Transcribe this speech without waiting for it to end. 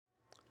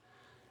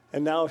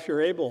And now, if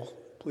you're able,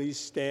 please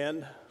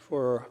stand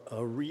for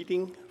a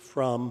reading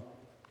from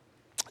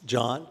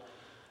John,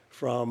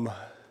 from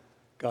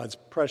God's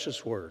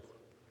precious word.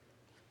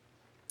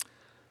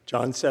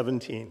 John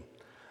 17,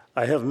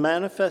 I have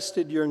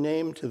manifested your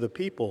name to the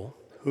people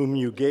whom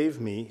you gave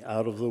me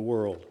out of the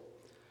world.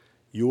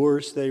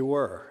 Yours they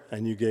were,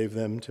 and you gave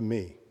them to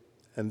me,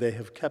 and they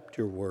have kept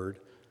your word.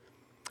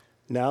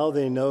 Now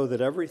they know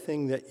that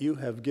everything that you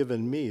have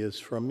given me is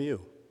from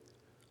you.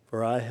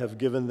 For I have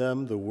given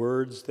them the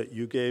words that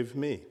you gave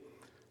me,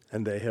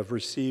 and they have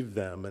received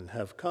them and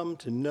have come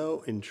to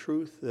know in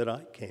truth that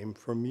I came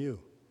from you.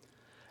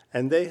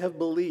 And they have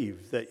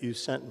believed that you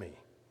sent me.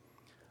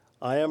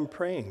 I am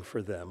praying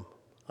for them.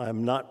 I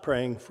am not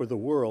praying for the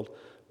world,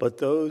 but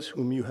those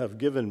whom you have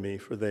given me,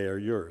 for they are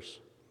yours.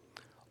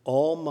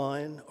 All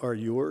mine are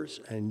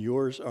yours, and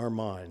yours are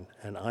mine,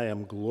 and I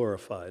am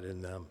glorified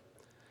in them.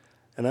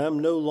 And I am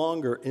no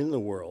longer in the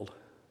world,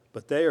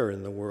 but they are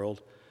in the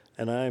world,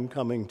 and I am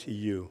coming to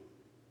you.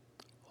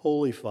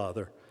 Holy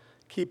Father,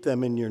 keep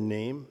them in your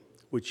name,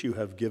 which you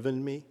have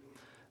given me,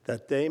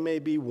 that they may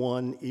be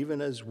one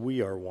even as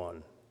we are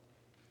one.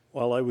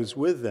 While I was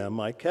with them,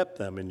 I kept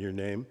them in your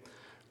name,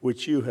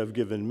 which you have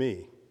given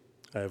me.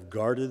 I have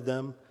guarded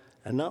them,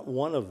 and not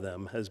one of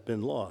them has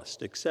been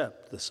lost,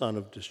 except the son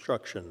of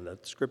destruction,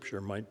 that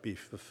Scripture might be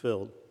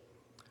fulfilled.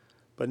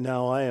 But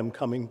now I am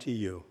coming to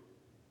you.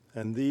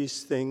 And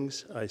these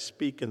things I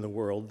speak in the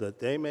world, that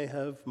they may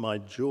have my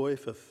joy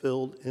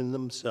fulfilled in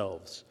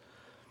themselves.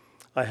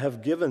 I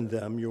have given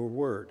them your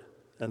word,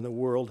 and the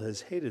world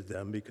has hated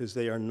them because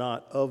they are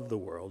not of the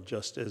world,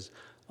 just as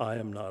I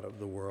am not of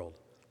the world.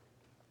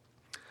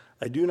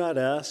 I do not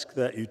ask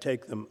that you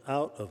take them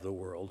out of the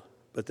world,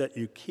 but that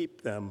you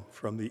keep them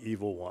from the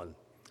evil one.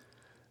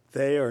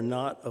 They are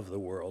not of the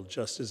world,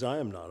 just as I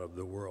am not of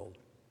the world.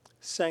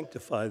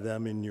 Sanctify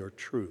them in your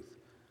truth.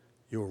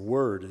 Your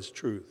word is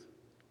truth.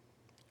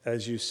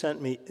 As you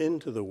sent me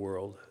into the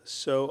world,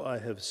 so I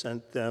have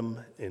sent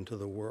them into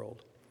the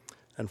world.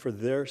 And for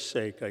their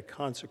sake I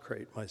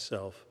consecrate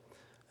myself,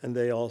 and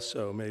they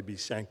also may be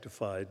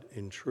sanctified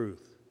in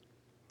truth.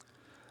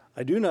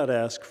 I do not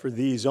ask for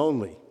these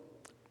only,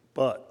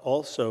 but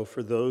also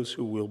for those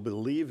who will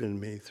believe in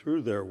me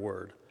through their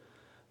word,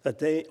 that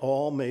they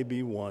all may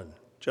be one,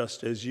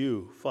 just as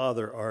you,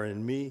 Father, are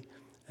in me,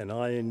 and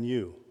I in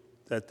you,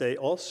 that they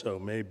also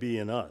may be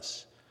in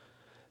us,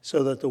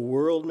 so that the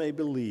world may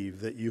believe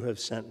that you have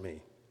sent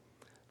me.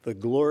 The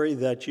glory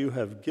that you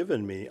have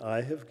given me,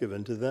 I have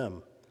given to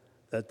them,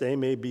 that they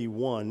may be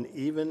one,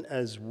 even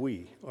as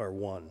we are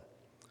one.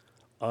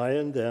 I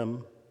and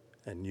them,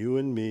 and you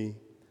and me,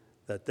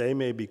 that they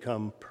may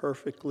become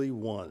perfectly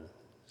one,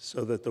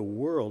 so that the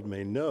world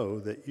may know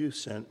that you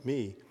sent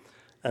me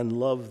and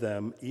love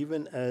them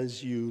even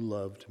as you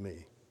loved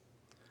me.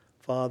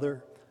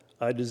 Father,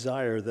 I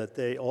desire that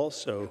they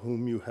also,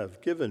 whom you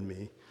have given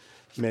me,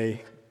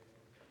 may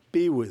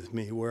be with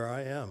me where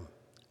I am,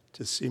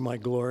 to see my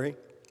glory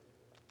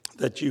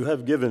that you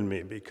have given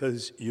me,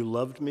 because you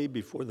loved me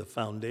before the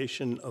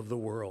foundation of the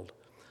world.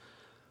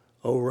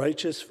 O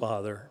righteous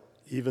Father,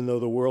 even though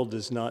the world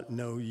does not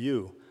know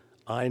you,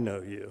 I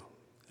know you,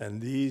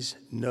 and these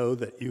know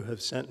that you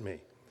have sent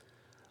me.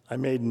 I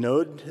made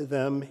known to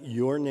them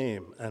your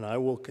name, and I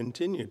will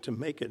continue to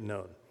make it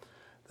known,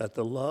 that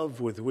the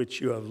love with which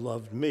you have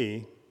loved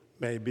me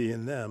may be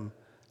in them,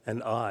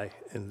 and I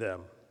in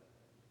them.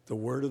 The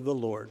word of the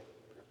Lord.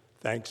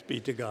 Thanks be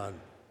to God.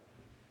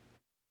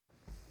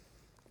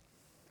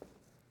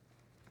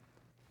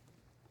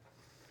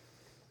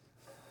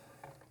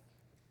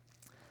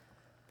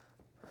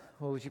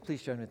 Well, would you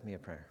please join with me in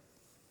prayer?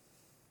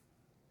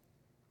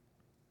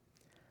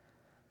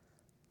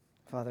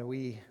 Father,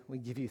 we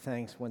give you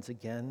thanks once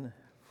again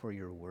for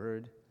your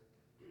word.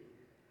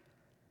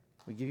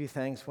 We give you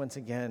thanks once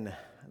again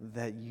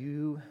that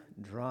you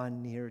draw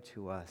near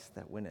to us,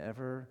 that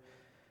whenever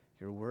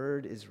your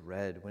word is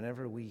read,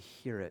 whenever we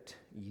hear it,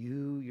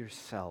 you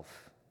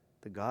yourself,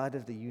 the God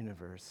of the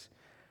universe,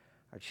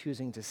 are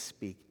choosing to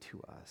speak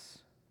to us.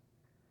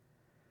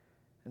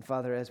 And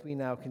Father, as we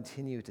now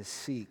continue to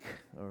seek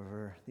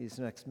over these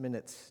next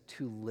minutes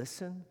to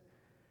listen,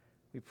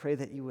 we pray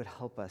that you would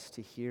help us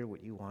to hear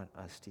what you want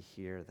us to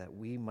hear, that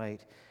we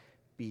might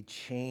be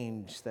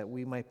changed, that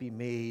we might be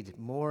made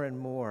more and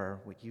more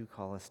what you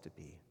call us to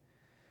be.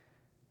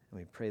 And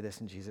we pray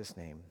this in Jesus'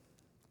 name.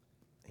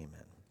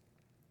 Amen.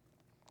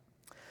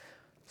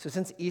 So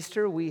since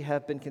Easter, we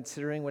have been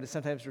considering what is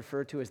sometimes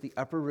referred to as the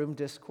upper room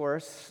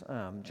discourse,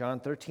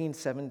 John 13,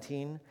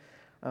 17.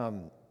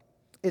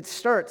 It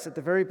starts at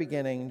the very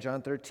beginning,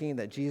 John 13,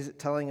 that Jesus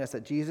telling us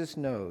that Jesus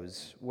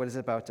knows what is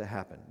about to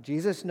happen.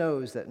 Jesus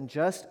knows that in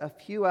just a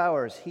few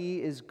hours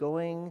he is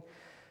going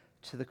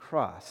to the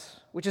cross,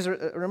 which is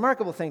a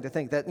remarkable thing to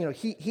think that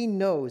he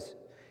knows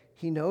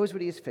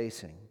what he is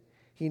facing.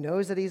 He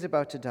knows that he's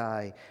about to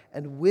die,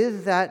 and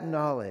with that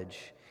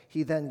knowledge,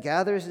 he then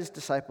gathers his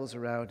disciples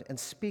around and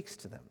speaks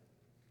to them.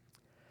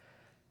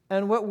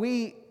 And what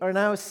we are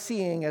now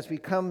seeing as we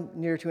come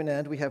near to an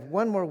end, we have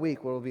one more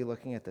week where we'll be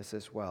looking at this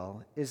as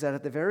well, is that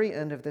at the very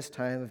end of this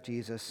time of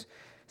Jesus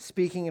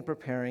speaking and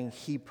preparing,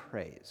 he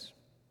prays.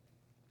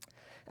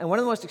 And one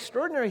of the most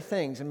extraordinary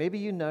things, and maybe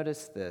you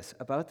noticed this,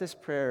 about this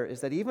prayer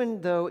is that even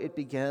though it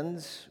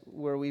begins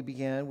where we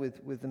began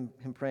with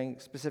him praying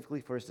specifically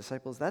for his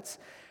disciples, that's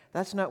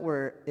not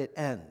where it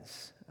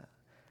ends.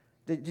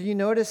 Did you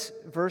notice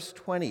verse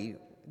 20?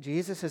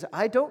 Jesus says,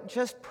 I don't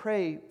just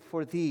pray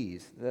for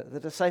these, the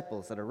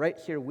disciples that are right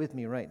here with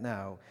me right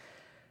now,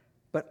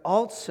 but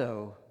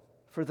also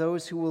for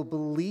those who will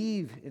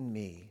believe in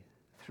me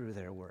through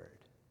their word.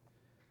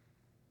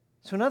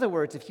 So in other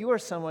words, if you are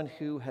someone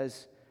who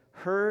has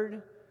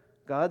heard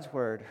God's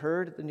word,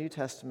 heard the New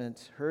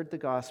Testament, heard the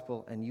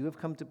gospel, and you have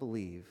come to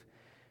believe,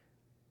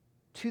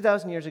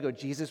 2,000 years ago,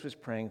 Jesus was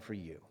praying for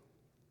you.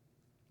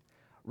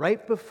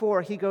 Right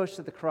before he goes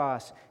to the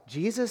cross,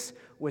 Jesus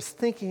was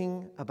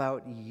thinking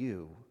about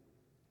you,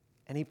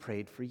 and he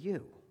prayed for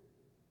you.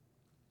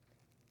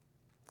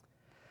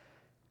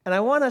 And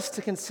I want us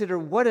to consider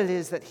what it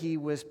is that he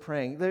was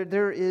praying.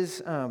 There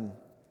is,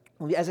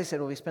 as I said,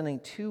 we'll be spending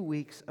 2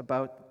 weeks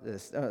about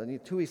this,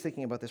 2 weeks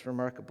thinking about this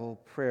remarkable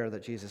prayer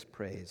that Jesus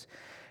prays.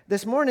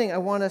 This morning, I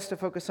want us to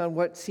focus on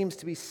what seems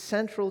to be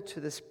central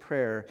to this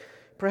prayer.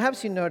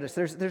 Perhaps you notice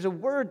there's a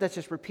word that's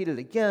just repeated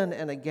again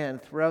and again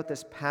throughout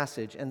this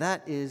passage, and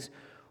that is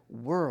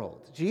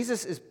world.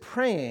 Jesus is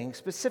praying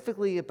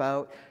specifically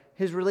about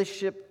his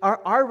relationship,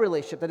 our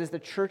relationship, that is the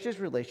church's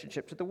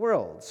relationship to the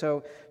world.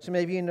 So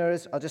maybe you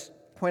notice, I'll just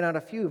point out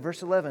a few.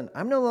 Verse 11,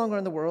 I'm no longer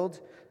in the world,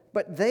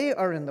 but they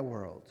are in the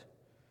world.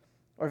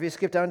 Or if you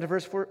skip down to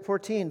verse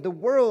 14, the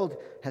world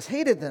has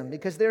hated them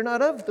because they're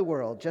not of the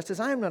world, just as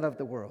I am not of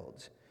the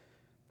world.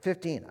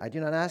 15, I do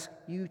not ask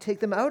you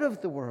take them out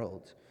of the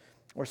world.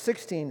 Or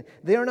 16,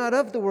 they are not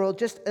of the world,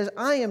 just as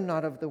I am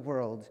not of the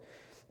world.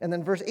 And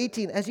then verse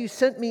 18, as you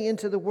sent me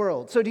into the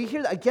world. So do you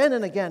hear that? Again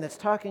and again, it's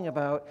talking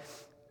about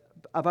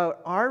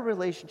our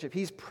relationship.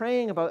 He's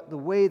praying about the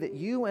way that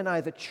you and I,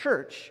 the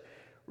church,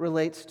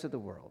 relates to the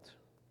world.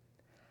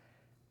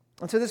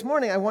 And so this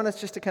morning, I want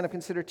us just to kind of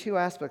consider two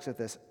aspects of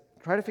this.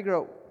 Try to figure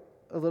out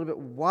a little bit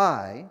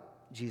why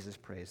Jesus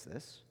prays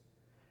this,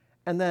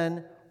 and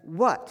then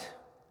what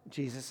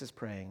Jesus is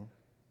praying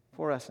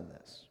for us in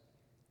this.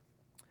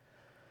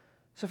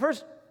 So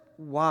first,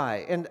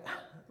 why? And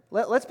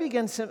let's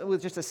begin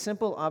with just a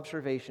simple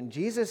observation.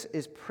 Jesus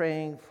is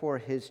praying for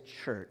his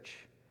church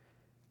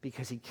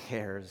because he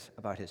cares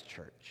about his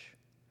church.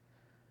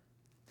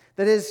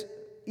 That is,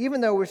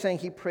 even though we're saying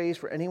he prays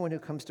for anyone who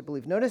comes to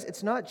believe, notice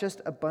it's not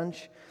just a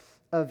bunch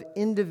of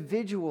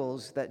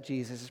individuals that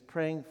Jesus is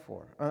praying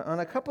for.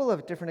 On a couple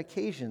of different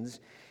occasions,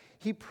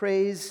 he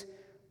prays,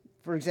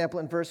 for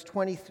example, in verse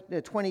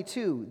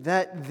 22,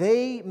 that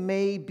they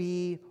may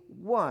be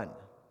one.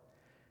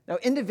 Now,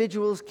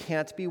 individuals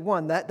can't be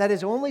one. That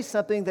is only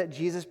something that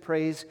Jesus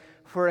prays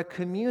for a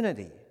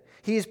community.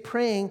 He is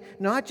praying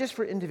not just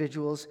for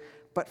individuals,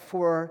 but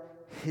for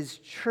his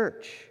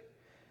church.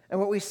 And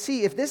what we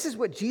see, if this is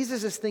what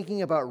Jesus is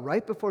thinking about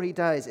right before he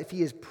dies, if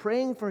he is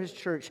praying for his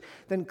church,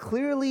 then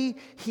clearly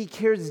he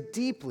cares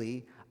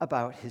deeply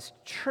about his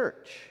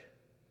church.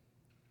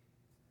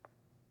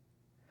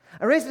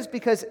 I raise this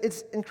because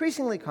it's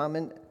increasingly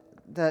common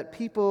that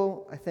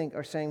people, I think,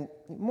 are saying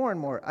more and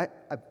more,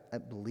 I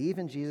believe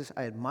in Jesus,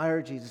 I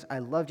admire Jesus, I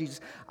love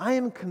Jesus, I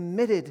am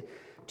committed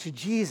to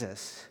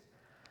Jesus,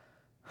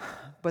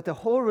 but the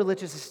whole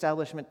religious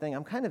establishment thing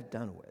I'm kind of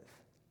done with.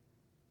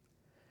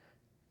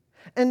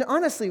 And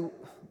honestly,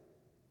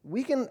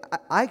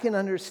 I can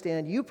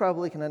understand, you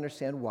probably can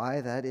understand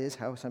why that is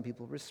how some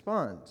people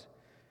respond.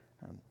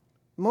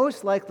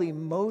 Most likely,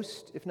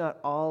 most, if not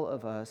all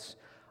of us,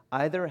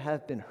 either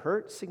have been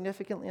hurt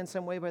significantly in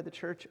some way by the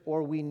church,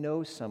 or we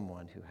know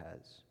someone who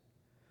has.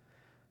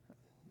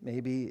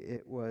 Maybe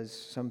it was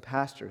some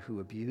pastor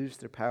who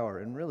abused their power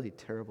in really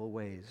terrible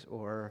ways,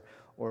 or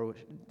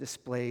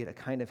displayed a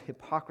kind of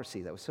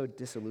hypocrisy that was so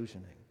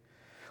disillusioning.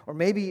 Or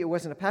maybe it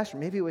wasn't a pastor,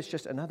 maybe it was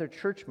just another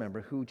church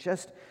member who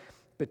just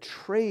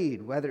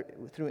betrayed, whether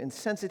through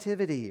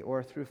insensitivity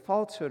or through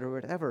falsehood or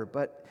whatever,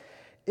 but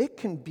it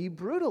can be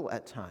brutal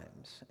at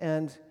times.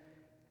 And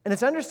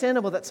it's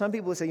understandable that some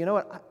people would say, you know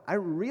what, I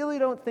really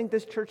don't think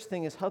this church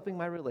thing is helping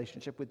my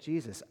relationship with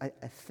Jesus. I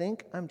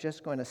think I'm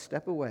just going to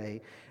step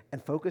away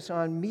and focus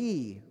on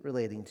me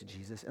relating to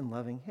Jesus and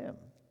loving him.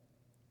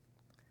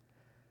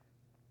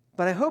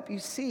 But I hope you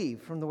see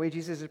from the way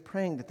Jesus is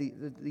praying that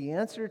the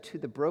answer to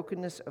the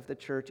brokenness of the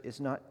church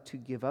is not to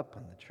give up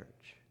on the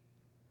church.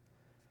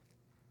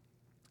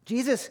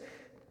 Jesus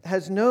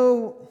has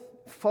no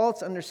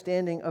false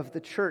understanding of the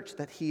church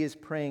that he is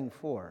praying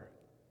for.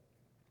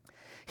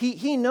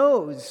 He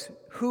knows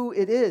who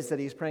it is that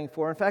he's praying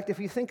for. In fact, if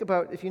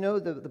you know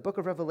the book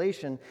of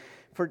Revelation,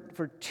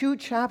 for 2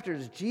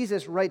 chapters,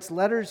 Jesus writes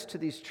letters to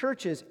these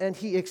churches, and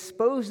he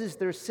exposes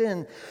their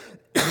sin,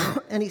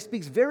 and he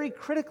speaks very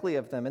critically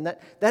of them, and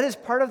that is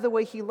part of the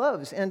way he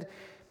loves. And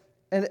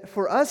And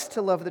for us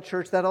to love the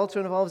church, that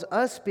also involves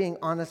us being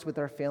honest with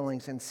our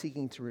failings and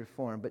seeking to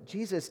reform. But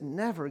Jesus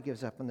never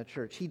gives up on the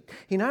church.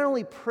 He not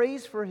only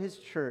prays for his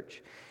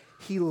church,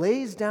 he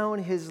lays down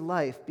his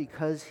life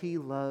because he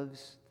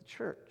loves the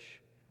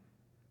church.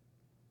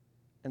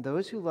 And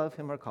those who love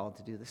him are called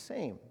to do the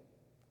same.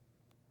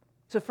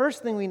 So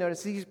first thing we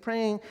notice, he's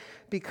praying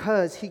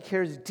because he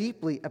cares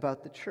deeply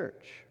about the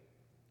church.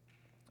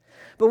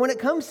 But when it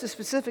comes to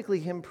specifically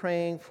him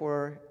praying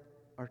for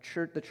our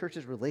church, the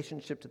church's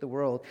relationship to the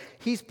world,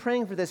 he's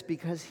praying for this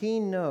because he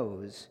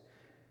knows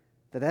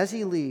that as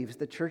he leaves,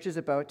 the church is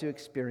about to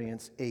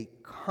experience a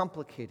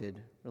complicated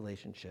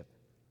relationship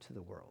to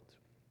the world.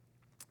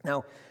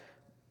 Now,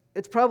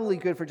 it's probably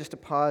good for just to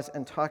pause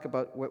and talk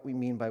about what we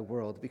mean by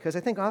world, because I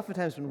think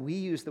oftentimes when we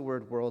use the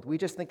word world, we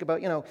just think about,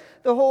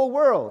 the whole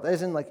world,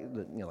 as in like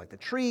the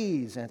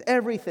trees and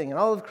everything and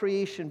all of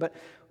creation. But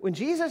when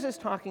Jesus is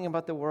talking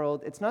about the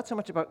world, it's not so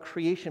much about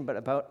creation, but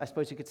about, I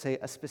suppose you could say,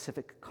 a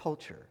specific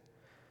culture.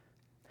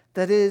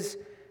 That is,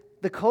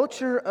 the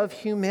culture of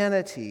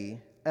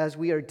humanity as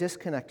we are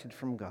disconnected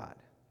from God.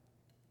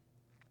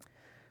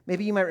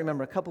 Maybe you might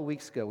remember a couple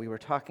weeks ago we were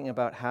talking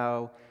about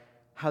how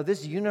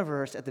this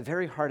universe, at the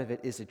very heart of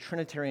it, is a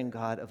Trinitarian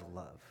God of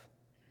love.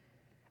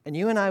 And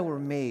you and I were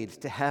made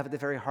to have at the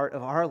very heart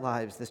of our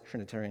lives this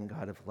Trinitarian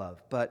God of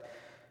love. But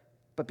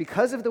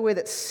because of the way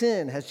that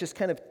sin has just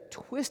kind of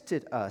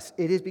twisted us,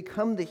 it has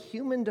become the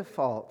human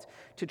default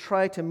to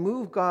try to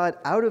move God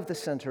out of the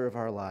center of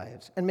our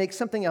lives and make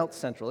something else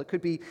central. It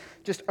could be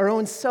just our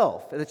own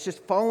self, and it's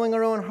just following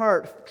our own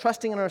heart,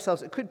 trusting in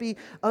ourselves. It could be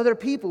other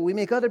people. We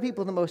make other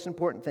people the most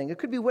important thing. It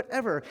could be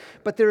whatever.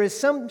 But there is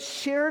some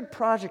shared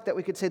project that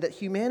we could say that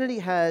humanity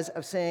has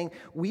of saying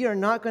we are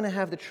not going to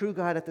have the true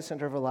God at the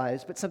center of our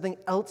lives, but something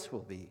else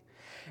will be.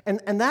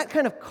 And that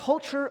kind of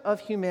culture of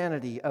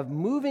humanity, of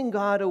moving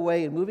God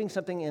away and moving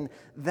something in,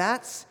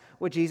 that's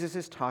what Jesus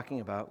is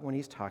talking about when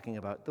he's talking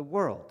about the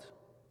world.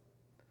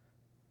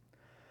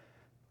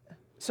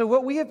 So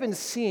what we have been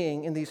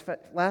seeing in these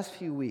last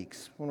few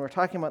weeks, when we're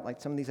talking about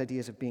like some of these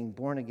ideas of being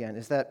born again,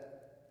 is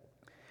that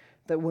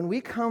when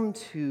we come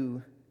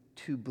to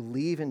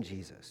believe in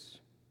Jesus,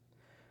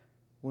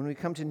 when we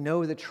come to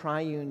know the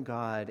triune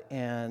God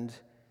and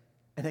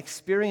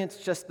experience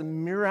just the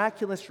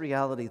miraculous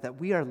reality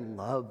that we are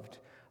loved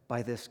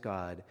by this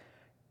God,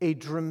 a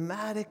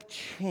dramatic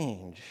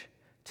change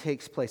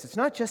takes place. It's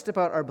not just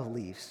about our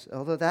beliefs,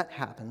 although that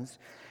happens.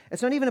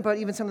 It's not even about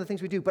even some of the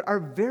things we do, but our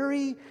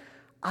very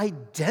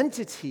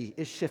identity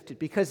is shifted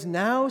because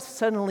now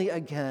suddenly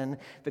again,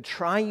 the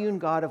triune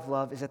God of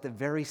love is at the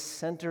very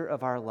center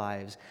of our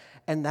lives,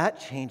 and that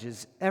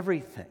changes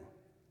everything.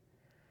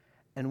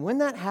 And when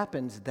that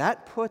happens,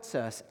 that puts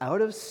us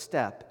out of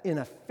step in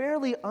a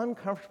fairly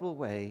uncomfortable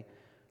way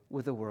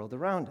with the world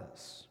around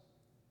us.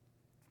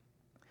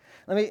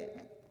 Let me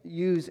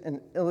use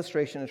an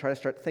illustration and try to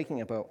start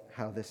thinking about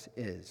how this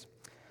is.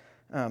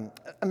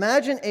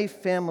 Imagine a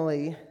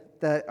family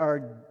that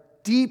are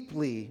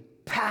deeply,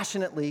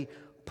 passionately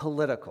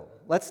political.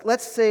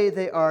 Let's say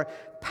they are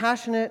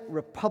passionate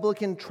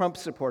Republican Trump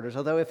supporters,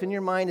 although if in your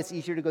mind it's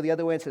easier to go the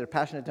other way and say they're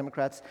passionate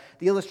Democrats,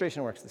 the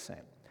illustration works the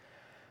same.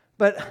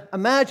 But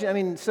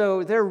imagine,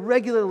 so they're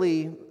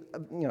regularly,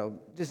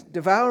 just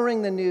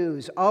devouring the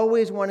news,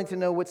 always wanting to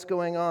know what's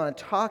going on,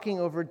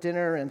 talking over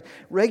dinner, and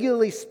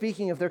regularly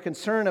speaking of their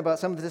concern about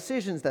some of the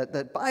decisions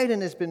that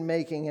Biden has been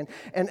making,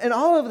 and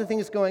all of the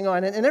things going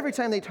on. And every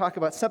time they talk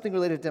about something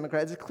related to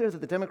Democrats, it's clear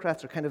that the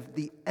Democrats are kind of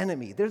the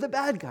enemy. They're the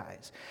bad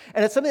guys.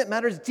 And it's something that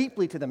matters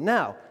deeply to them.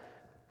 Now,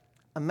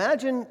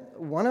 imagine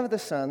one of the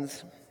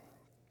sons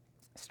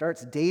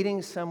starts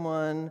dating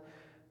someone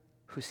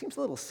who seems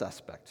a little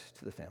suspect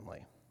to the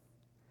family.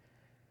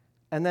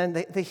 And then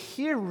they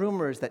hear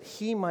rumors that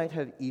he might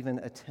have even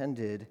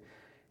attended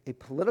a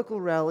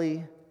political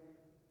rally,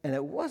 and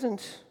it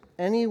wasn't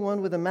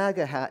anyone with a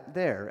MAGA hat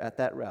there at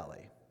that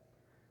rally.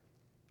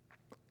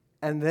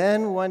 And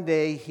then one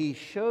day he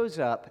shows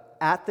up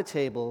at the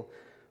table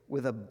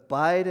with a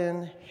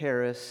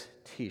Biden-Harris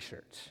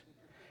t-shirt,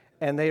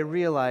 and they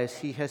realize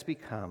he has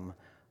become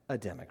a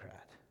Democrat.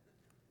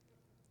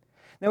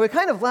 Now, we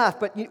kind of laugh,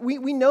 but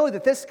we know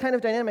that this kind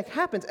of dynamic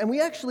happens, and we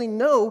actually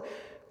know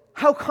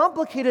how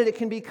complicated it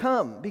can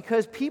become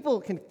because people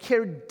can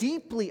care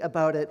deeply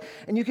about it.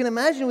 And you can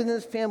imagine within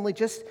this family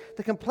just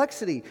the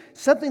complexity.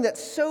 Something that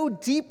so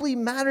deeply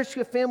matters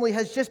to a family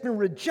has just been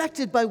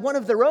rejected by one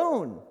of their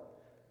own.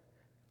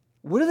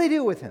 What do they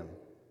do with him?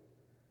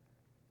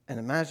 And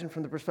imagine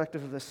from the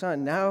perspective of the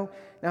son. Now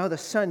the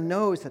son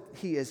knows that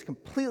he is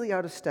completely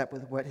out of step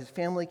with what his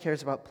family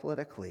cares about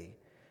politically.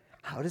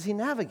 How does he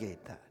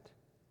navigate that?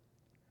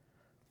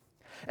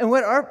 And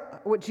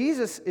what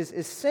Jesus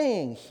is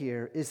saying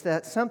here is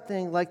that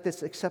something like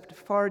this, except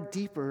far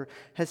deeper,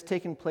 has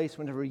taken place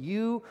whenever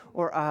you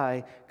or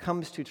I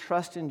comes to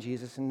trust in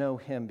Jesus and know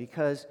him.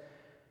 Because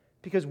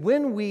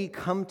when we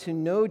come to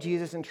know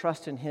Jesus and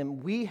trust in him,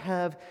 we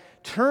have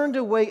turned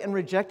away and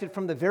rejected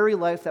from the very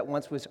life that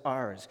once was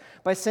ours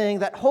by saying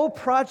that whole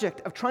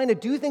project of trying to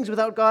do things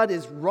without God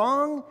is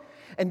wrong,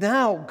 And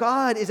now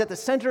God is at the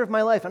center of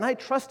my life, and I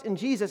trust in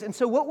Jesus. And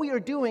so what we are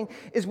doing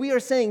is we are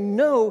saying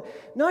no,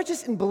 not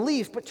just in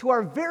belief, but to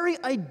our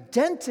very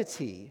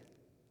identity.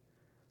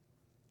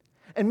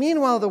 And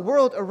meanwhile, the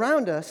world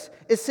around us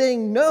is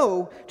saying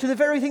no to the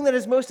very thing that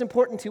is most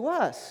important to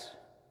us.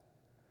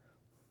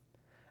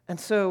 And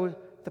so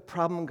the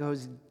problem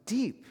goes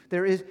deep.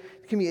 There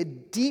can be a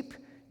deep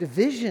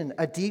division,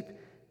 a deep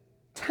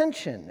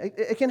tension.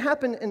 It can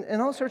happen in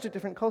all sorts of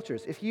different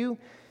cultures.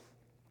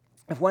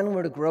 If one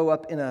were to grow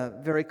up in a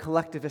very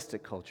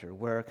collectivistic culture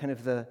where kind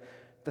of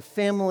the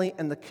family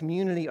and the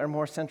community are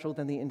more central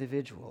than the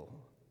individual,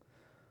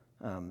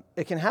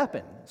 it can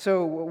happen.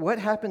 So what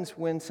happens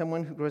when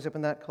someone who grows up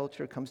in that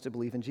culture comes to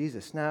believe in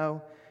Jesus?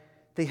 Now,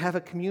 they have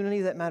a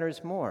community that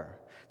matters more.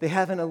 They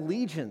have an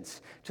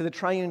allegiance to the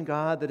triune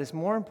God that is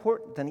more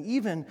important than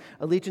even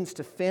allegiance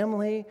to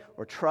family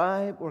or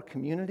tribe or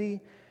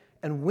community.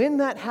 And when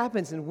that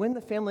happens and when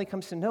the family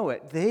comes to know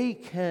it, they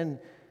can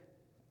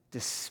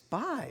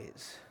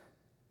despise.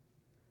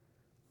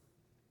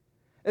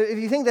 If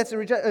you think that's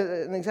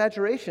an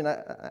exaggeration,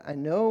 I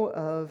know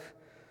of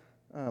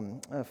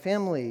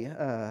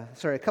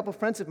a couple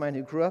friends of mine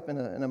who grew up in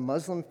a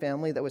Muslim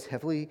family that was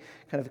heavily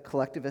kind of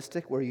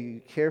collectivistic, where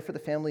you care for the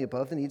family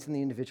above the needs of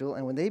the individual,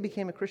 and when they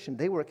became a Christian,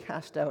 they were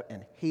cast out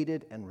and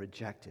hated and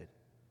rejected.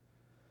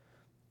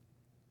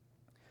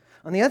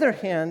 On the other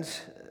hand,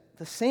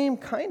 the same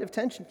kind of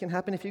tension can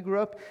happen if you grew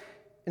up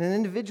in an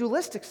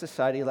individualistic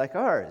society like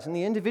ours. In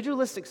the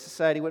individualistic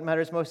society, what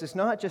matters most is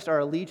not just our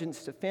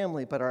allegiance to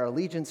family, but our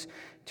allegiance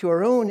to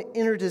our own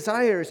inner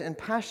desires and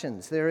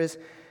passions. There's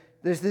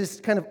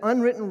this kind of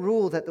unwritten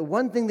rule that the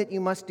one thing that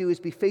you must do is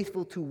be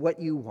faithful to what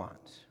you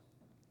want.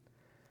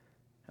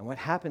 And what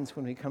happens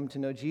when we come to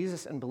know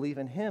Jesus and believe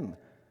in Him?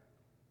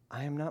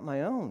 I am not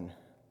my own,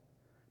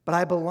 but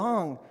I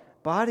belong,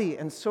 body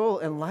and soul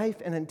and life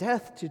and in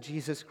death, to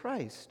Jesus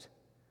Christ.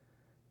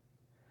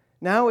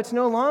 Now it's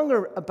no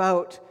longer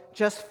about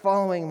just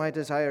following my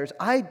desires.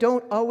 I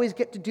don't always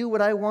get to do what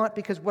I want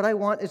because what I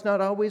want is not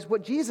always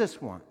what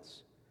Jesus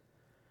wants.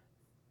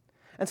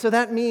 And so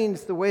that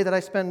means the way that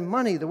I spend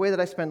money, the way that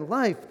I spend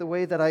life, the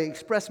way that I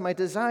express my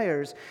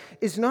desires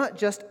is not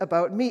just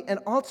about me. And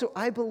also,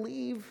 I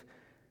believe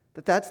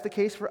that that's the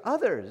case for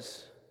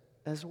others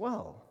as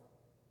well.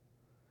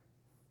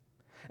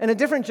 And in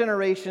different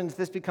generations,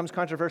 this becomes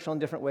controversial in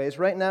different ways.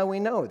 Right now, we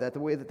know that the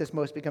way that this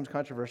most becomes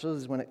controversial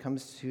is when it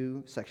comes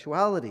to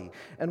sexuality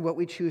and what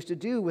we choose to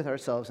do with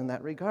ourselves in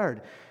that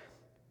regard.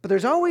 But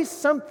there's always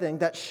something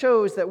that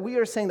shows that we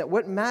are saying that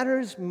what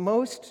matters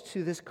most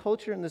to this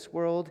culture and this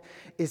world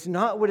is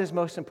not what is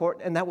most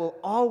important, and that will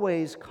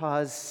always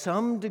cause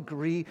some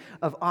degree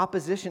of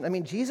opposition. I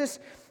mean, Jesus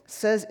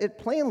says it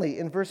plainly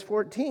in verse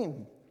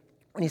 14,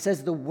 when He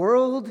says, "The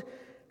world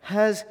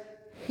has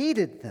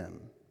hated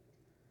them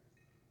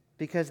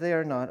because they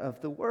are not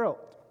of the world."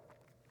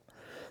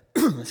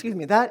 Excuse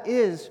me, that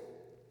is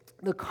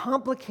the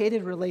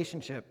complicated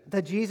relationship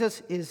that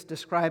Jesus is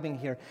describing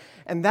here.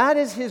 And that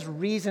is His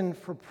reason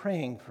for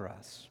praying for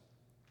us.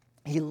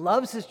 He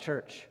loves His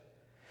church.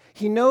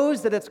 He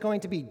knows that it's going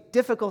to be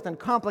difficult and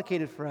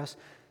complicated for us.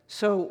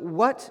 So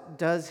what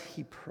does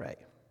He pray?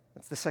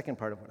 That's the second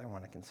part of what I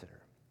want to consider.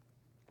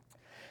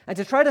 And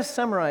to try to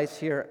summarize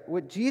here,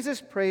 what Jesus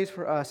prays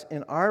for us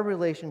in our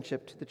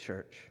relationship to the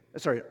church,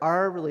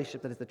 our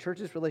relationship, that is the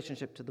church's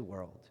relationship to the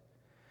world,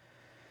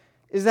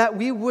 is that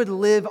we would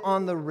live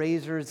on the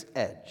razor's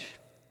edge.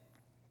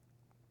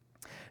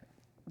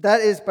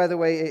 That is, by the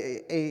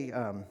way,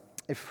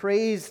 a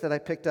phrase that I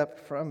picked up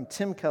from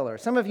Tim Keller.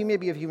 Some of you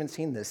maybe have even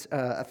seen this.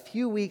 A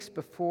few weeks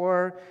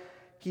before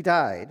he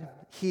died,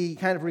 he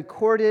kind of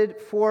recorded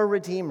for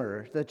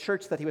Redeemer, the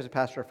church that he was a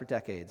pastor of for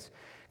decades,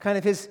 kind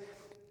of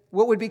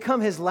what would become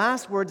his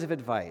last words of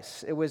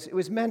advice. It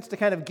was meant to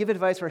kind of give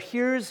advice for,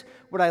 here's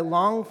what I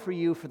long for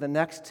you for the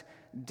next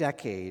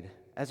decade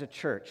as a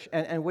church.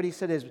 And what he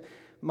said is,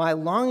 my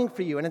longing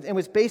for you, and it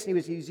was basically,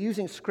 he was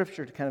using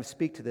Scripture to kind of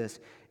speak to this,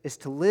 is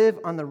to live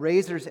on the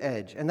razor's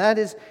edge. And that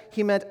is,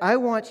 he meant, I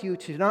want you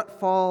to not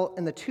fall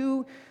in the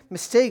two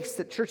mistakes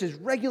that churches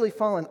regularly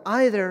fall in,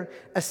 either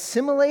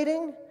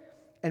assimilating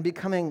and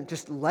becoming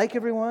just like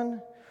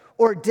everyone,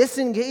 or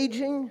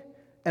disengaging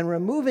and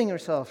removing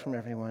yourself from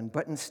everyone.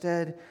 But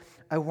instead,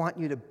 I want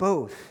you to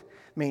both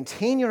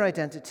maintain your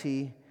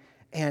identity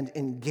and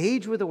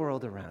engage with the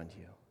world around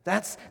you.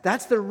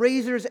 That's the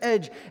razor's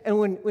edge. And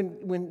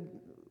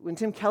when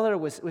Tim Keller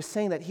was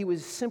saying that, he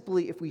was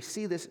simply, if we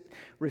see this,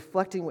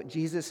 reflecting what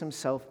Jesus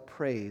Himself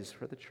prays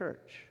for the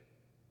church.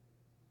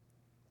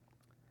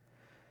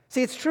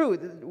 See, it's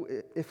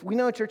true. If we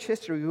know church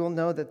history, we will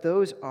know that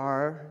those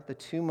are the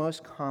two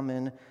most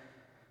common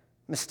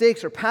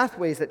mistakes or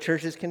pathways that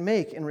churches can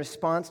make in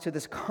response to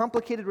this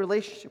complicated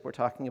relationship we're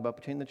talking about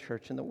between the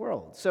church and the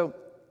world. So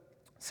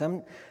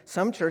some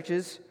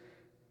churches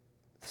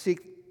seek,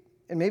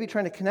 and maybe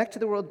trying to connect to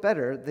the world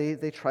better,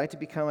 they try to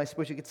become, I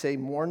suppose you could say,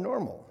 more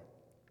normal.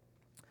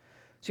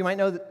 So you might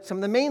know that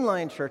some of the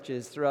mainline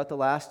churches throughout the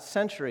last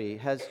century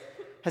has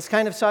has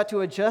kind of sought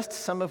to adjust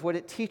some of what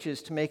it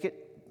teaches to make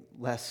it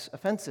less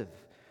offensive.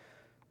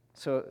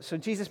 So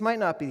Jesus might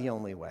not be the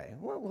only way.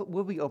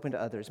 We'll be open to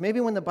others.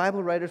 Maybe when the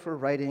Bible writers were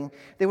writing,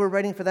 they were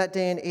writing for that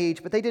day and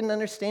age, but they didn't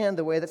understand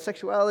the way that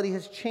sexuality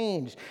has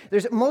changed.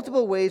 There's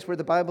multiple ways where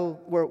the Bible,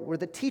 where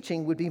the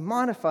teaching would be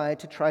modified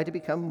to try to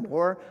become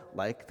more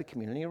like the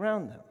community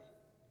around them.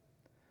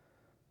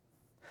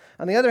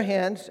 On the other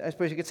hand, I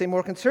suppose you could say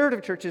more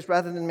conservative churches,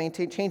 rather than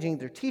changing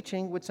their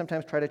teaching, would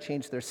sometimes try to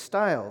change their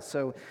style.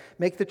 So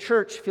make the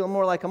church feel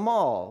more like a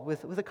mall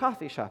with a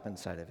coffee shop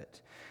inside of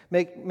it.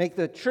 Make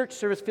the church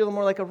service feel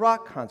more like a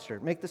rock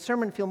concert. Make the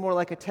sermon feel more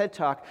like a TED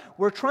Talk.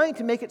 We're trying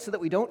to make it so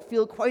that we don't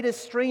feel quite as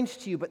strange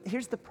to you. But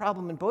here's the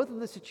problem. In both of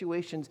the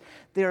situations,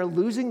 they are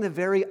losing the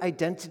very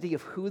identity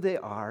of who they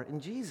are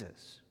in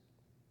Jesus.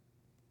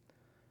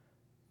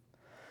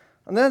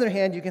 On the other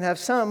hand, you can have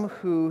some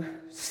who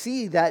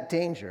see that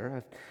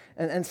danger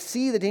and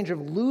see the danger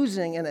of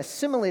losing and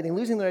assimilating,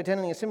 losing their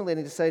identity and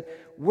assimilating, decide,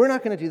 we're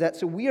not going to do that,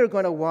 so we are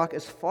going to walk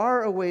as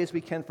far away as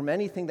we can from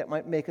anything that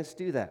might make us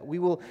do that. We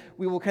will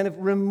kind of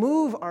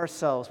remove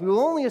ourselves. We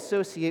will only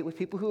associate with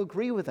people who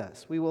agree with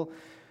us. We'll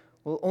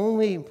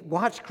only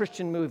watch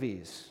Christian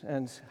movies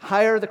and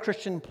hire the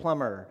Christian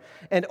plumber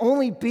and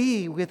only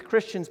be with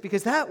Christians,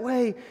 because that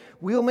way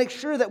we'll make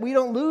sure that we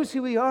don't lose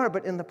who we are,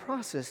 but in the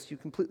process you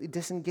completely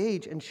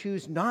disengage and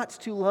choose not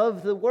to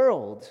love the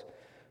world,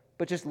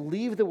 but just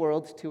leave the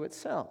world to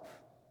itself.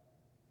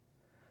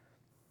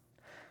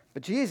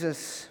 But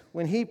Jesus,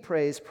 when he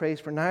prays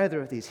for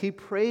neither of these. He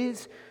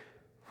prays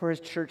for his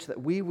church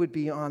that we would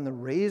be on the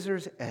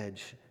razor's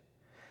edge,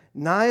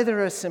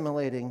 neither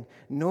assimilating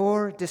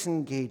nor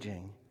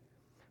disengaging,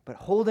 but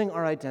holding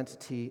our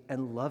identity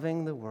and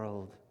loving the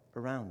world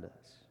around us.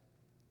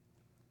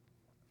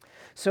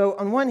 So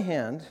on one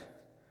hand,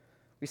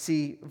 we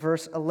see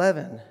verse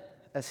 11,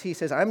 as he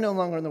says, I'm no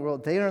longer in the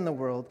world, they are in the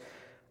world,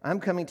 I'm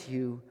coming to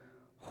you.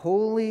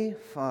 Holy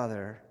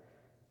Father,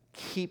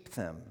 keep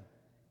them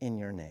in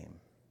your name.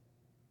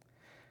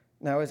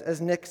 Now,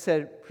 as Nick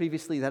said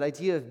previously, that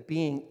idea of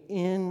being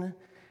in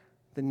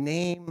the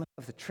name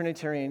of the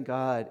Trinitarian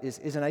God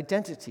is an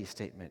identity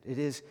statement. It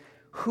is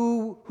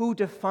who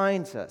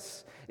defines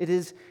us. It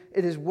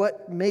is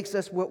what makes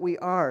us what we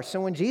are. So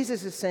when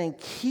Jesus is saying,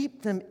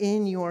 keep them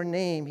in your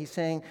name, he's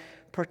saying,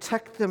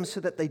 protect them so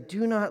that they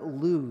do not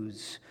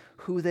lose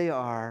who they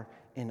are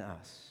in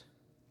us.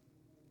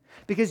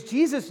 Because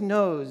Jesus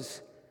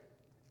knows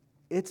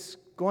it's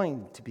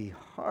going to be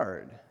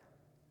hard.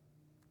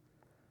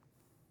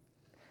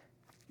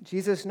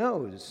 Jesus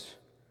knows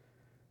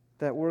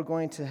that we're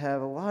going to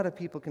have a lot of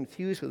people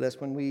confused with us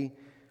when we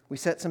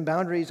set some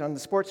boundaries on the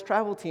sports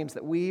travel teams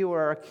that we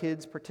or our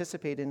kids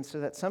participate in, so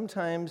that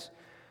sometimes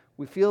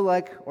we feel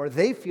like, or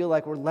they feel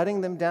like, we're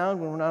letting them down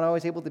when we're not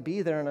always able to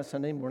be there on a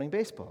Sunday morning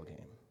baseball game.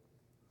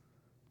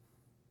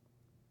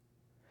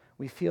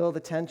 We feel the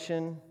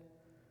tension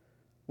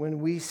when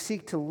we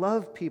seek to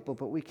love people,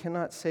 but we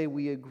cannot say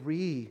we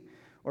agree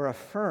or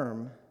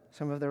affirm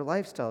some of their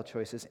lifestyle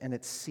choices, and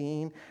it's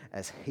seen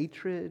as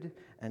hatred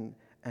and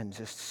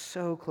just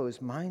so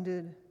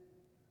close-minded.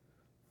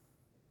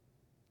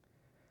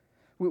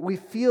 We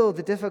feel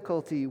the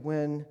difficulty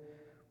when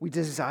we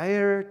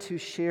desire to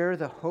share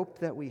the hope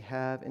that we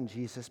have in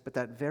Jesus, but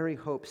that very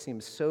hope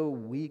seems so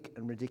weak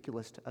and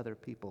ridiculous to other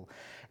people.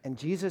 And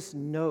Jesus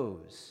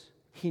knows.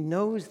 He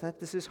knows that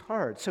this is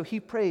hard. So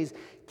he prays,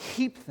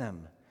 keep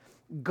them,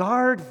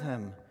 guard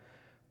them,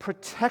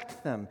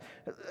 protect them.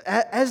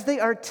 As they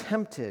are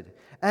tempted,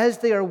 as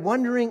they are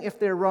wondering if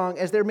they're wrong,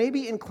 as they're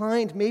maybe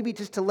inclined maybe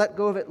just to let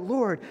go of it,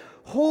 Lord,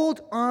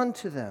 hold on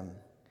to them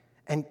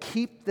and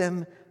keep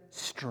them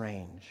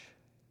strange.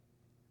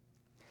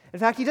 In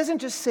fact, he doesn't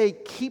just say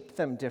keep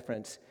them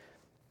different.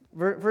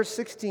 Verse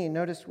 16,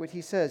 notice what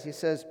he says. He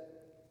says,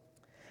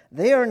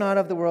 they are not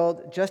of the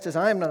world, just as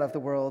I am not of the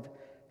world.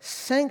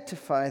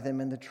 Sanctify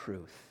them in the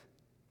truth.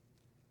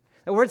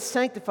 The word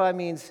sanctify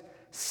means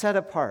set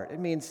apart. It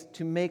means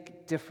to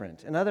make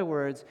different. In other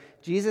words,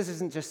 Jesus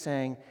isn't just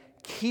saying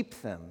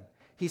keep them.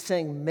 He's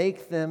saying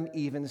make them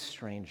even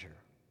stranger.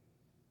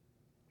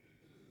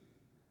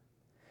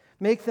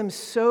 Make them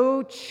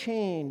so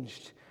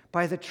changed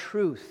by the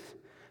truth,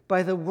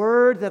 by the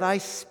word that I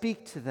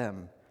speak to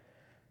them,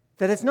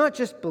 that it's not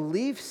just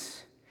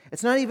beliefs,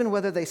 it's not even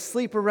whether they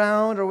sleep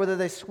around or whether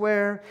they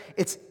swear,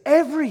 it's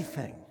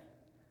everything.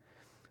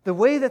 The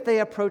way that they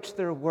approach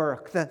their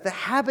work, the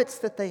habits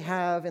that they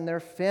have in their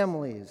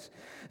families,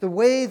 the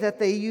way that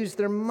they use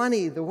their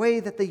money, the way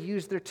that they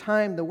use their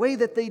time, the way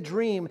that they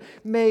dream,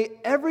 may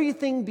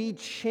everything be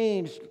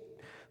changed.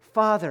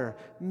 Father,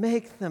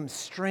 make them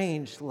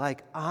strange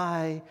like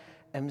I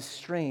am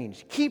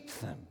strange. Keep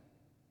them.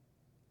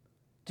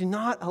 Do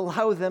not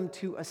allow them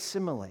to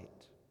assimilate.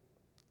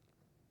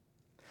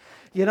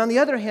 Yet on the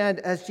other hand,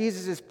 as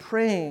Jesus is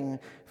praying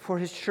for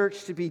his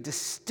church to be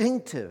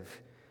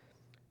distinctive,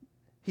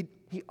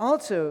 he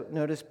also,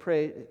 notice,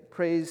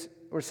 prays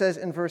or says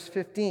in verse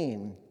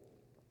 15,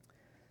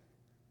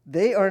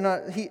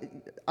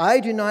 I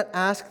do not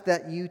ask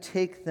that you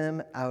take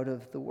them out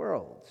of the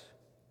world.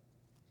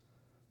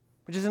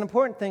 Which is an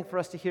important thing for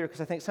us to hear,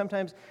 because I think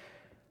sometimes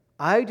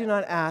I do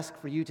not ask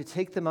for you to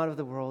take them out of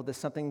the world as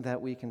something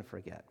that we can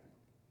forget.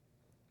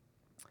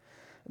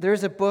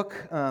 There's a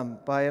book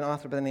by an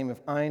author by the name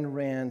of Ayn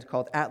Rand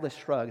called Atlas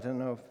Shrugged. I don't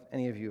know if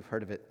any of you have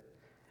heard of it.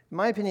 In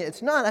my opinion,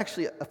 it's not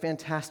actually a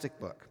fantastic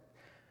book.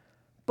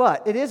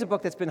 But it is a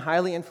book that's been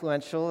highly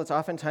influential. It's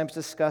oftentimes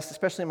discussed,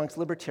 especially amongst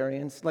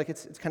libertarians, like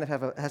it's kind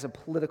of has a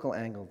political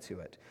angle to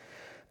it.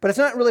 But it's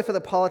not really for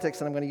the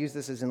politics, and I'm going to use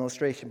this as an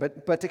illustration.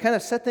 But to kind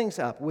of set things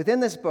up, within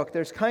this book,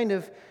 there's kind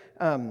of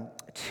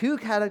two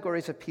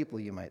categories of people,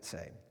 you might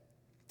say.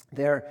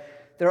 There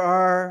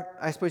are,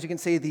 I suppose you can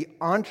say, the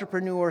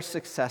entrepreneur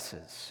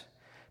successes.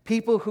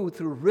 People who,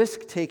 through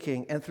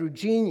risk-taking and through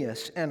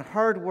genius and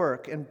hard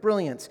work and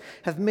brilliance,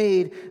 have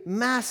made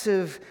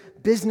massive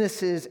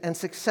businesses and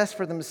success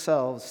for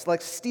themselves,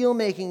 like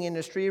steel-making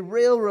industry,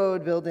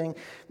 railroad building.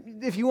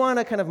 If you want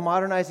to kind of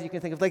modernize it, you can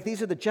think of, like,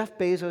 these are the Jeff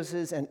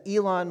Bezoses and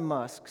Elon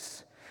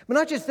Musks. But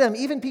not just them,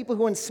 even people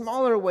who in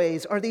smaller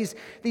ways are these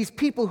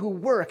people who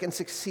work and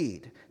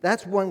succeed.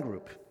 That's one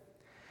group.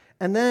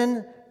 And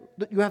then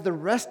you have the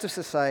rest of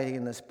society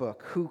in this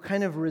book who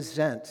kind of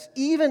resent,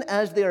 even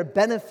as they are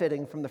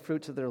benefiting from the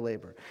fruits of their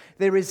labor.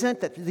 They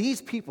resent that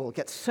these people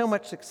get so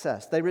much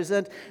success. They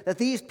resent that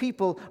these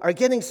people are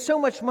getting so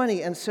much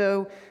money, and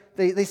so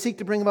they seek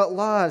to bring about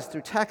laws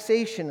through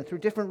taxation and through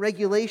different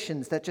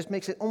regulations that just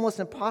makes it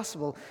almost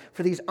impossible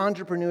for these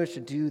entrepreneurs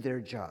to do their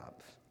job.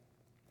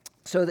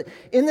 So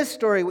in this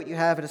story, what you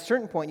have at a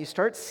certain point, you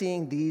start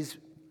seeing these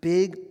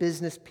big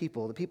business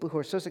people, the people who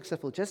are so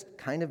successful, just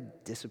kind of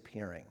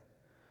disappearing.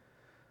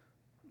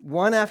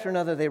 One after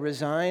another, they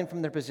resign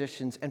from their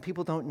positions, and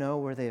people don't know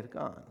where they have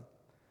gone.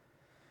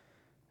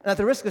 And at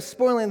the risk of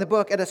spoiling the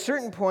book, at a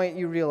certain point,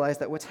 you realize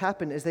that what's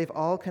happened is they've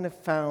all kind of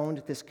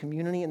found this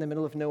community in the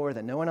middle of nowhere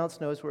that no one else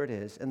knows where it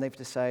is, and they've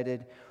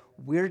decided,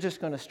 we're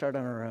just going to start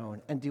on our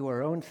own and do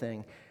our own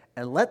thing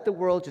and let the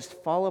world just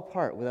fall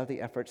apart without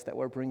the efforts that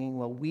we're bringing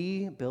while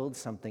we build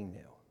something new.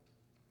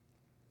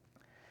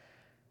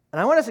 And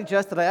I want to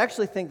suggest that I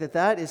actually think that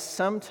that is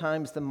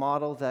sometimes the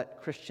model that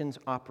Christians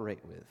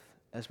operate with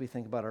as we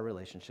think about our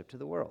relationship to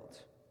the world.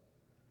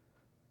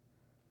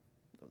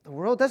 The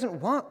world doesn't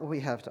want what we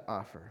have to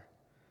offer.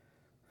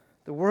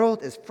 The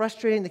world is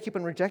frustrating. They keep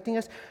on rejecting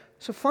us.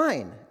 So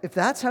fine, if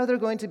that's how they're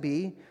going to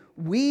be,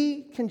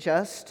 we can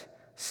just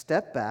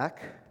step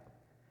back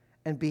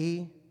and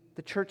be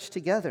the church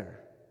together.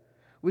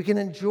 We can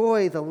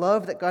enjoy the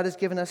love that God has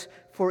given us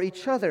for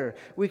each other.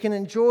 We can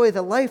enjoy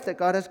the life that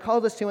God has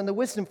called us to and the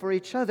wisdom for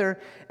each other.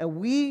 And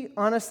we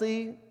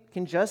honestly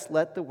can just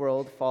let the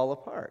world fall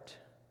apart.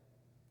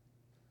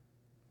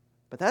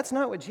 But that's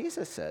not what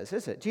Jesus says,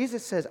 is it?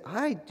 Jesus says,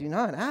 I do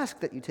not ask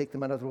that you take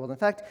them out of the world. In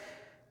fact,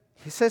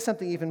 he says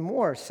something even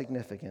more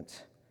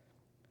significant.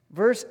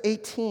 Verse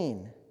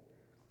 18,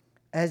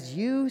 as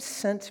you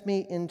sent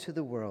me into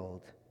the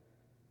world,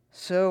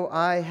 so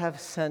I have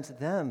sent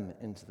them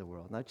into the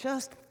world. Now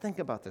just think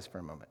about this for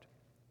a moment.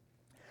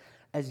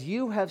 As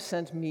you have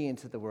sent me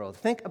into the world,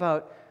 think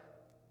about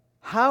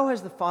how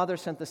has the Father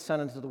sent the Son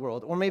into the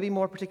world? Or maybe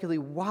more particularly,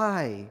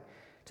 why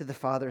did the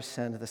Father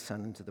send the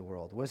Son into the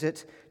world? Was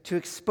it to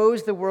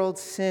expose the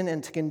world's sin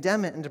and to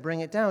condemn it and to bring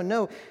it down?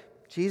 No,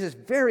 Jesus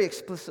very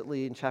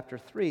explicitly in chapter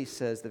 3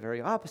 says the very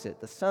opposite.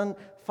 The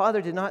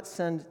Father did not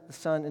send the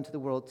Son into the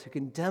world to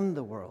condemn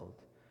the world,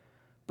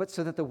 but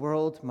so that the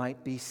world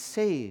might be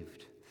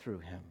saved through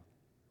him.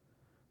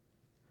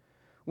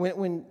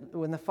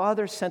 When the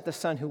Father sent the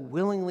Son who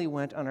willingly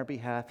went on our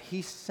behalf,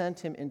 he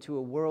sent him into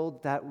a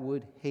world that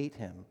would hate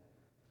him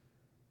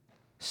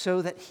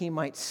so that he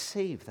might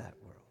save that world.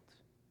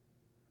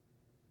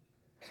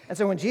 And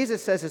so when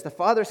Jesus says, as the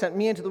Father sent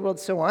me into the world,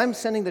 so I'm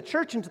sending the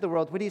church into the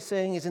world, what he's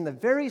saying is in the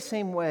very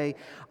same way,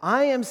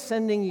 I am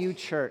sending you,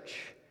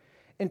 church,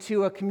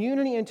 into a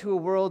community, into a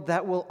world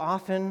that will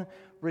often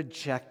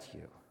reject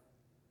you.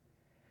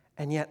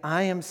 And yet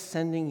I am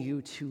sending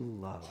you to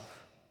love.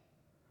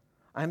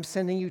 I'm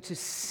sending you to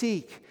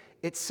seek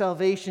its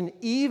salvation,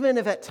 even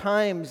if at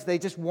times they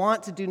just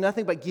want to do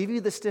nothing but give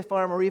you the stiff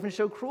arm or even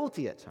show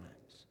cruelty at times.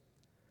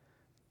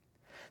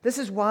 This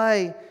is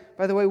why,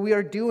 by the way, we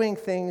are doing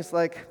things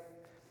like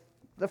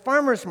the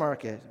farmers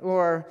market,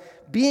 or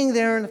being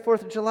there in the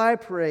 4th of July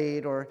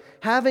parade, or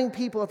having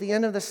people at the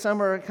end of the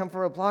summer come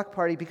for a block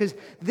party, because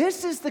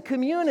this is the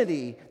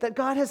community that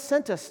God has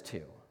sent us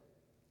to.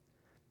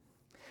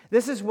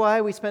 This is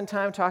why we spend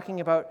time talking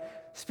about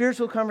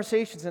spiritual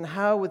conversations and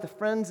how, with the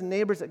friends and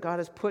neighbors that God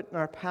has put in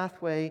our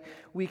pathway,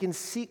 we can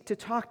seek to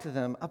talk to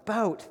them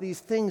about these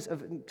things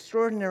of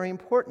extraordinary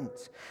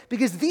importance.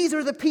 Because these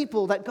are the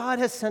people that God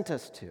has sent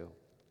us to.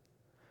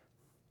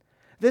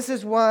 This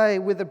is why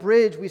with the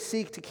Bridge we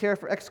seek to care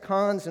for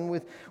ex-cons, and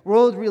with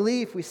World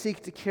Relief we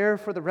seek to care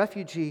for the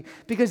refugee,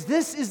 because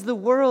this is the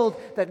world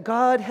that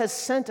God has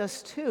sent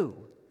us to.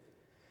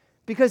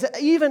 Because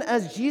even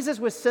as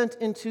Jesus was sent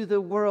into the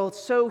world,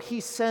 so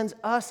he sends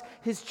us,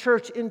 his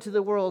church, into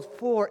the world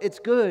for its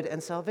good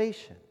and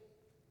salvation.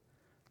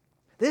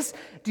 Do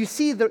you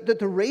see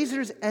the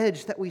razor's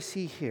edge that we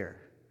see here?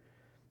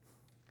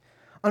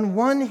 On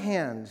one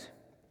hand,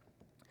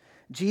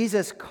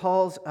 Jesus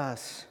calls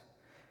us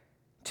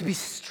to be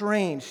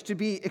strange, to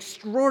be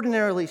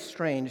extraordinarily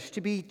strange, to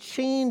be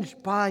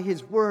changed by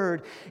his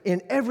word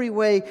in every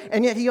way,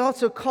 and yet he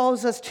also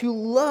calls us to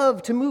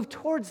love, to move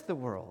towards the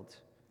world.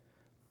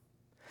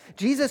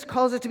 Jesus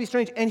calls us to be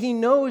strange, and he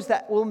knows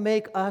that will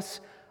make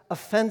us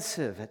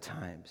offensive at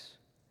times.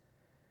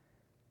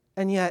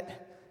 And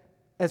yet,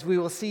 as we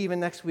will see even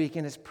next week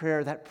in his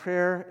prayer, that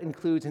prayer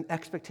includes an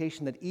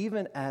expectation that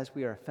even as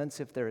we are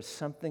offensive, there is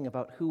something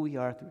about who we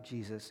are through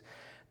Jesus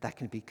that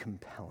can be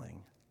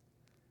compelling.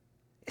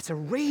 It's a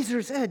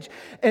razor's edge.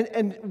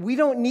 And we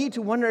don't need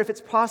to wonder if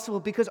it's possible,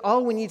 because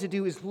all we need to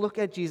do is look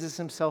at Jesus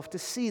himself to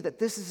see that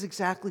this is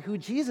exactly who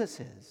Jesus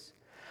is.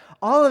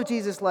 All of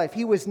Jesus' life,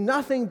 he was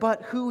nothing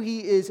but who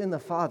he is in the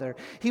Father.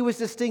 He was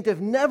distinct of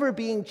never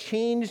being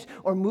changed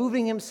or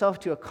moving himself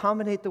to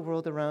accommodate the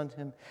world around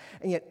him.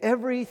 And yet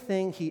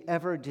everything he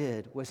ever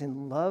did was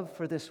in love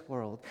for this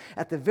world.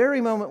 At the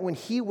very moment when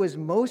he was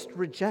most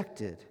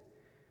rejected,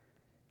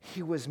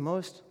 he was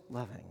most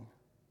loving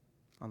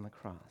on the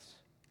cross.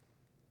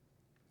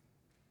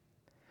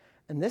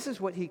 And this is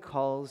what he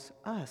calls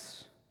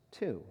us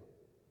too.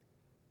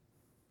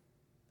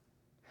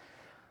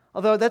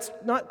 Although that's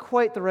not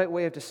quite the right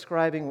way of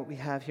describing what we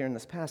have here in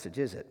this passage,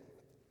 is it?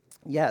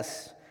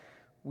 Yes,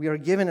 we are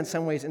given in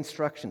some ways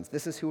instructions.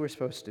 This is who we're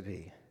supposed to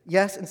be.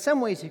 Yes, in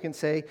some ways you can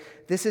say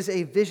this is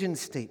a vision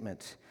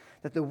statement,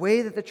 that the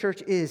way that the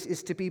church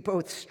is to be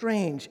both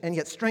strange and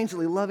yet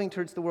strangely loving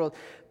towards the world.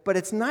 But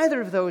it's neither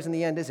of those in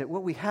the end, is it?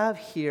 What we have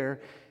here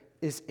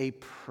is a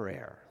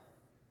prayer.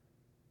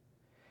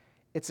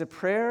 It's a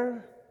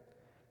prayer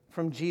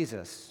from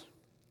Jesus,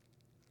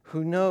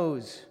 who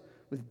knows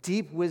with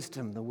deep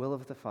wisdom the will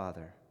of the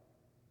Father.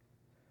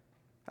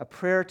 A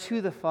prayer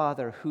to the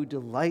Father who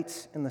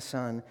delights in the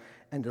Son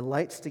and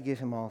delights to give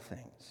him all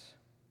things.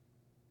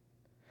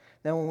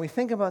 Now, when we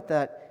think about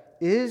that,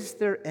 is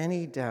there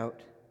any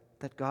doubt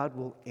that God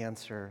will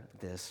answer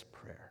this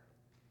prayer?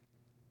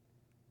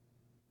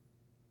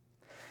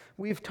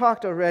 We've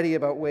talked already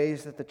about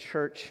ways that the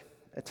church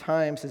at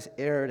times has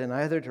erred in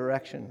either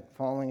direction,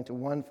 falling into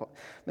one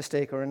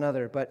mistake or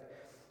another. But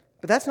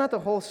that's not the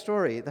whole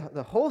story.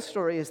 The whole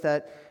story is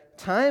that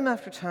time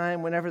after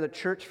time, whenever the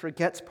church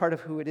forgets part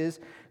of who it is,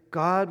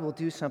 God will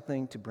do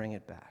something to bring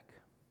it back.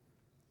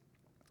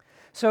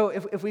 So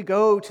if we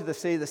go to the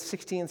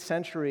 16th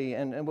century,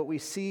 and what we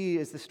see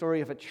is the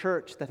story of a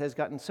church that has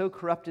gotten so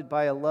corrupted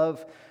by a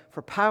love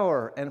for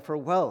power and for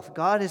wealth,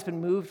 God has been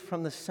moved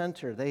from the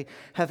center. They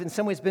have in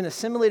some ways been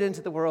assimilated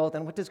into the world,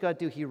 and what does God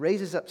do? He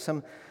raises up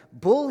some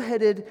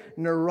bullheaded,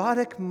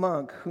 neurotic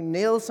monk who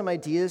nails some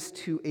ideas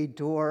to a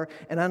door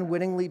and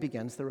unwittingly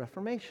begins the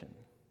Reformation.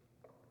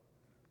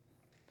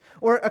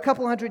 Or a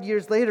couple hundred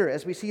years later,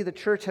 as we see the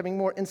church having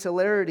more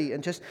insularity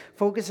and just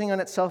focusing on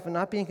itself and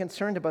not being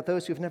concerned about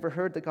those who've never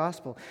heard the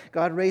gospel,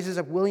 God raises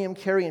up William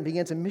Carey and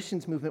begins a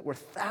missions movement where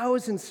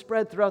thousands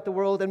spread throughout the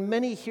world and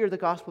many hear the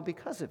gospel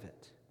because of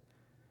it.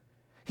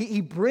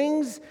 He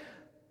brings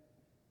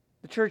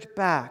the church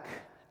back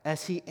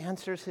as he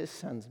answers his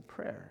son's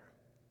prayer.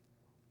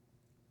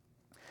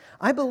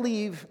 I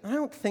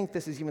don't think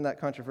this is even that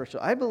controversial.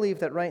 I believe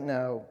that right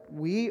now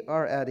we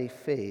are at a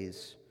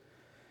phase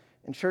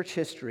in church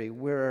history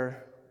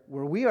where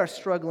we are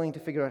struggling to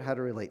figure out how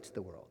to relate to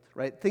the world,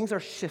 right? Things are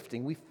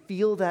shifting. We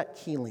feel that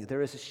keenly.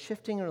 There is a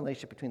shifting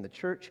relationship between the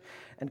church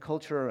and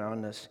culture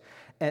around us.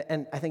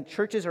 And I think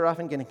churches are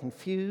often getting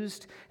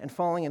confused and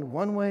falling in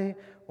one way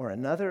or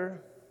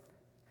another.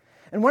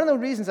 And one of the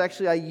reasons,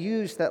 actually, I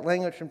used that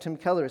language from Tim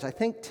Keller is I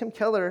think Tim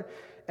Keller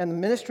and the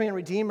ministry and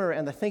Redeemer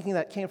and the thinking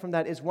that came from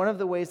that is one of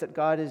the ways that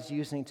God is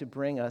using to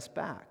bring us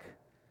back,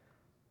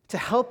 to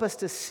help us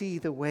to see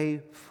the way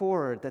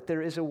forward, that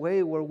there is a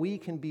way where we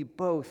can be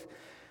both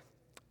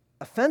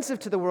offensive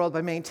to the world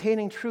by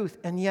maintaining truth,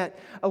 and yet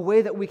a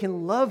way that we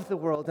can love the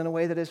world in a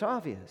way that is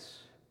obvious.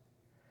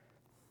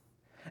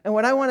 And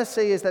what I want to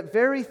say is that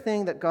very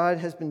thing that God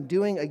has been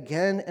doing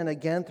again and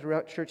again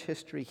throughout church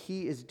history,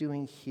 he is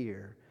doing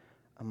here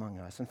among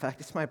us. In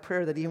fact, it's my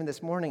prayer that even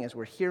this morning, as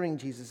we're hearing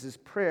Jesus'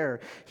 prayer,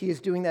 he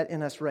is doing that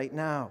in us right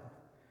now.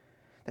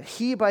 That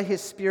he, by his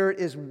Spirit,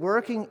 is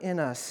working in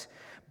us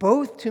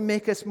both to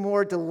make us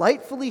more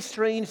delightfully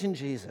strange in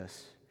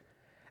Jesus,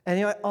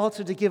 and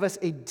also to give us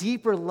a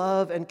deeper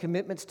love and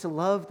commitment to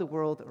love the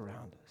world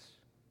around us.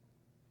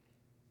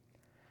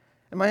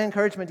 And my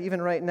encouragement,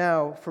 even right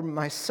now, for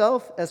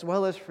myself as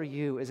well as for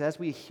you, is as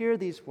we hear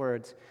these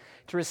words,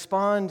 to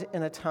respond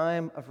in a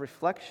time of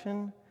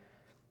reflection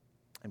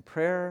and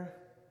prayer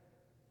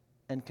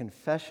and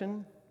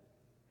confession,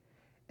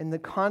 in the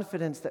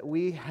confidence that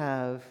we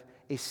have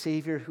a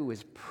Savior who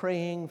is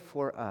praying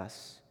for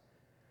us,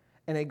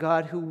 and a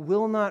God who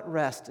will not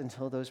rest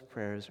until those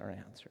prayers are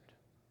answered.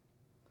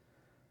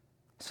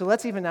 So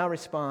let's even now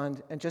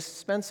respond and just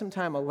spend some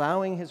time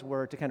allowing his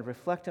word to kind of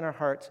reflect in our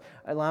hearts,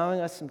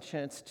 allowing us some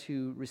chance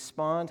to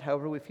respond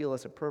however we feel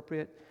is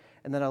appropriate,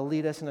 and then I'll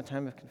lead us in a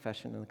time of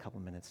confession in a couple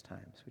minutes'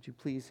 time. So would you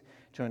please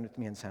join with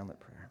me in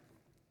silent prayer?